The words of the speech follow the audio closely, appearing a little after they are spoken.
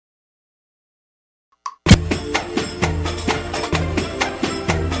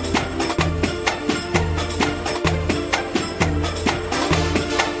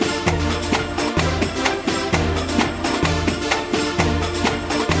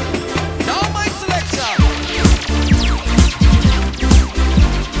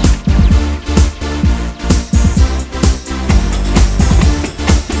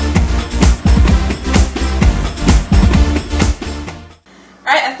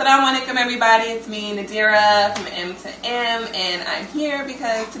Assalamu alaikum everybody, it's me Nadira from M2M, and I'm here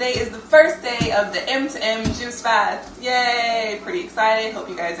because today is the first day of the M2M Juice fast. Yay! Pretty excited. Hope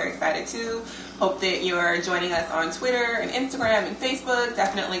you guys are excited too. Hope that you're joining us on Twitter and Instagram and Facebook.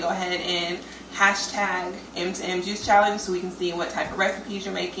 Definitely go ahead and hashtag M2M Juice Challenge so we can see what type of recipes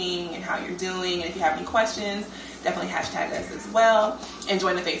you're making and how you're doing, and if you have any questions, definitely hashtag us as well and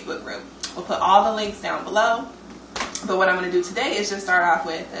join the Facebook group. We'll put all the links down below. But what I'm going to do today is just start off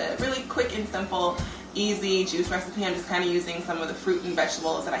with a really quick and simple, easy juice recipe. I'm just kind of using some of the fruit and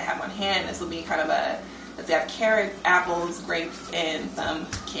vegetables that I have on hand. This will be kind of a, let's say I have carrots, apples, grapes, and some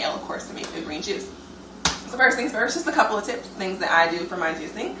kale, of course, to make the green juice. So first things first, just a couple of tips, things that I do for my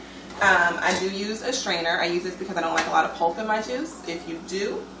juicing. I do use a strainer. I use this because I don't like a lot of pulp in my juice. If you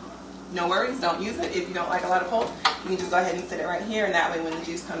do, no worries, don't use it. If you don't like a lot of pulp, you can just go ahead and sit it right here, and that way when the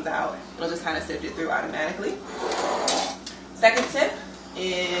juice comes out, it'll just kind of sift it through automatically. Second tip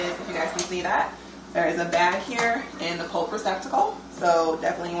is, if you guys can see that, there is a bag here in the pulp receptacle. So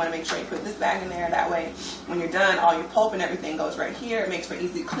definitely you want to make sure you put this bag in there. That way when you're done, all your pulp and everything goes right here. It makes for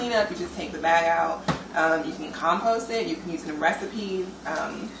easy cleanup. You just take the bag out. You can compost it. You can use it in recipes.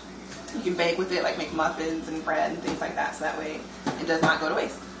 You can bake with it, like make muffins and bread and things like that. So that way it does not go to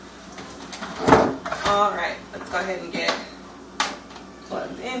waste. Alright, let's go ahead and get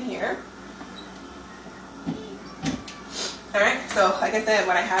plugged in here. Alright, so like I said,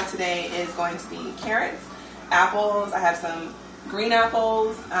 what I have today is going to be carrots, apples. I have some green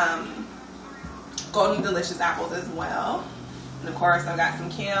apples, golden delicious apples as well. And of course I've got some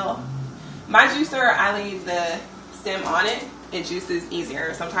kale. My juicer, I leave the stem on it. It juices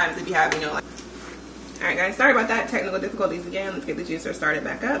easier. Sometimes if you have, like... Alright guys, sorry about that. Technical difficulties again. Let's get the juicer started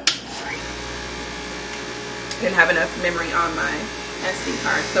back up. Didn't have enough memory on my SD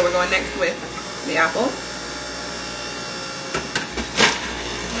card. So we're going next with the apple.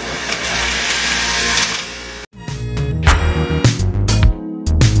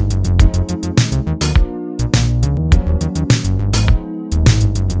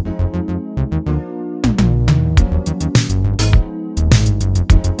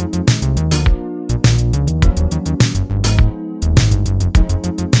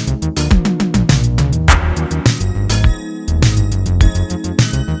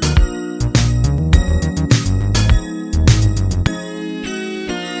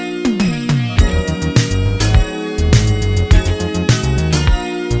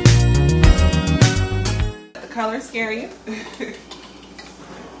 Color scare you. Go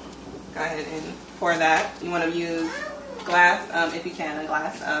ahead and pour that. You want to use glass, if you can, a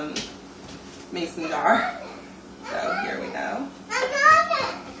glass mason jar. So here we go.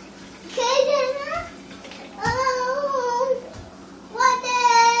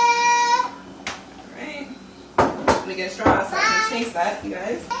 Alright. Let me get a straw so I can taste that, you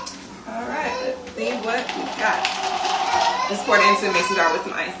guys. Alright, let's see what we got. Just pour it into a mason jar with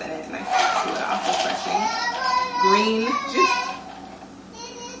some ice in it, and I cool it off, refreshing. Green juice.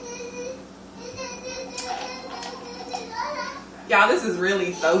 Y'all, this is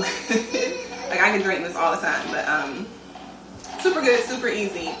really so good. Like, I can drink this all the time, but super good, super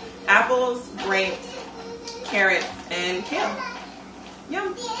easy. Apples, grapes, carrots, and kale.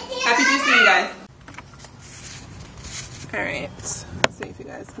 Yum. Happy juicing, you guys. Alright, let's see if you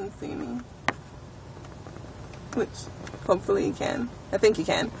guys can see me. Which, hopefully you can. I think you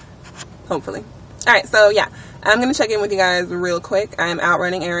can. Hopefully. Alright, so yeah, I'm going to check in with you guys real quick. I'm out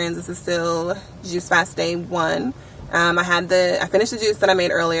running errands. This is still Juice Fast Day 1. I finished the juice that I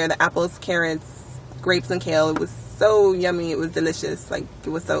made earlier, the apples, carrots, grapes, and kale. It was so yummy. It was delicious. Like, it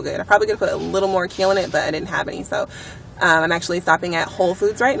was so good. I probably could have put a little more kale in it, but I didn't have any. So I'm actually stopping at Whole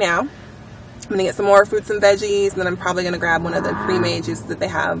Foods right now. I'm going to get some more fruits and veggies, and then I'm probably going to grab one of the pre-made juices that they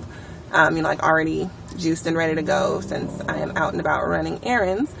have, like already juiced and ready to go, since I am out and about running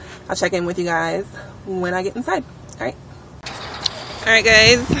errands. I'll check in with you guys when I get inside. Alright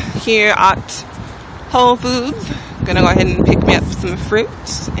guys, here at Whole Foods. Gonna go ahead and pick me up some fruit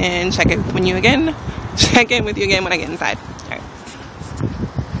and check in with you again when I get inside. Alright.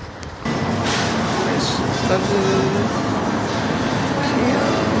 Fresh veggies.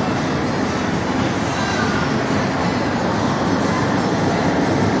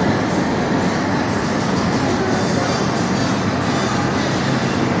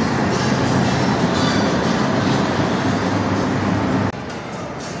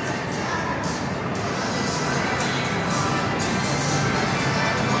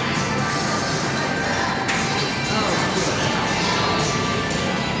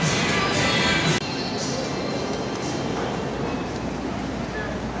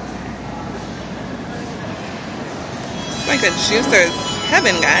 like a juicer's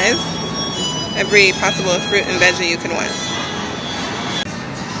heaven, guys. Every possible fruit and veggie you can want.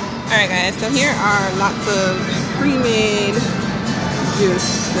 Alright guys, so here are lots of pre-made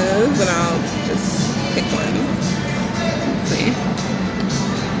juices, and I'll just pick one. Let's see.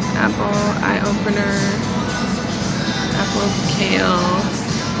 Apple, eye opener, apples, kale,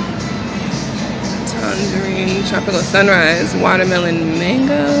 tangerine, tropical sunrise, watermelon,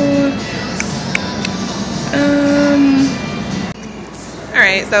 mango.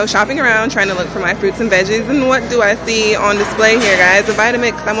 Alright, so shopping around, trying to look for my fruits and veggies, and what do I see on display here, guys? A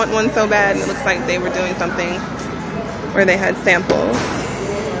Vitamix. I want one so bad, and it looks like they were doing something where they had samples.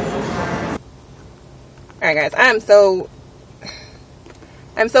 Alright guys, I'm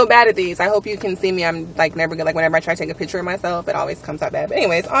so bad at these. I hope you can see me. I'm like never good. Like whenever I try to take a picture of myself, it always comes out bad. But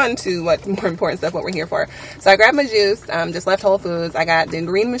anyways, on to what's more important stuff, what we're here for. So I grabbed my juice, just left Whole Foods. I got the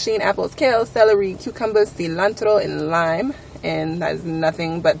green machine, apples, kale, celery, cucumber, cilantro, and lime. And there's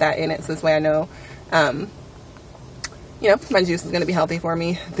nothing but that in it. So this way I know, you know, my juice is going to be healthy for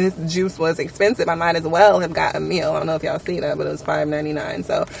me. This juice was expensive. I might as well have got a meal. I don't know if y'all see that, but it was $5.99.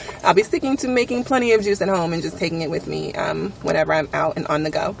 So I'll be sticking to making plenty of juice at home and just taking it with me whenever I'm out and on the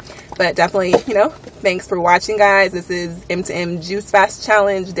go. But definitely, you know, thanks for watching, guys. This is M2M Juice Fast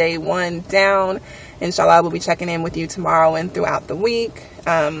Challenge, day 1 down. Inshallah, we'll be checking in with you tomorrow and throughout the week.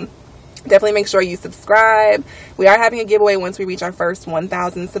 Definitely make sure you subscribe. We are having a giveaway once we reach our first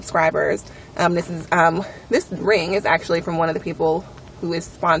 1,000 subscribers. This ring is actually from one of the people who is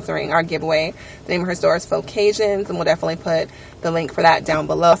sponsoring our giveaway. The name of her store is Focasians, and we'll definitely put the link for that down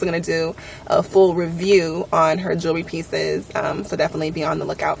below. Also going to do a full review on her jewelry pieces, so definitely be on the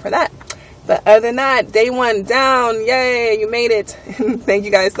lookout for that. But other than that, day 1 down. Yay, you made it. Thank you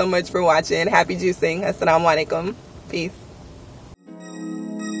guys so much for watching. Happy juicing. Assalamu alaikum. Peace.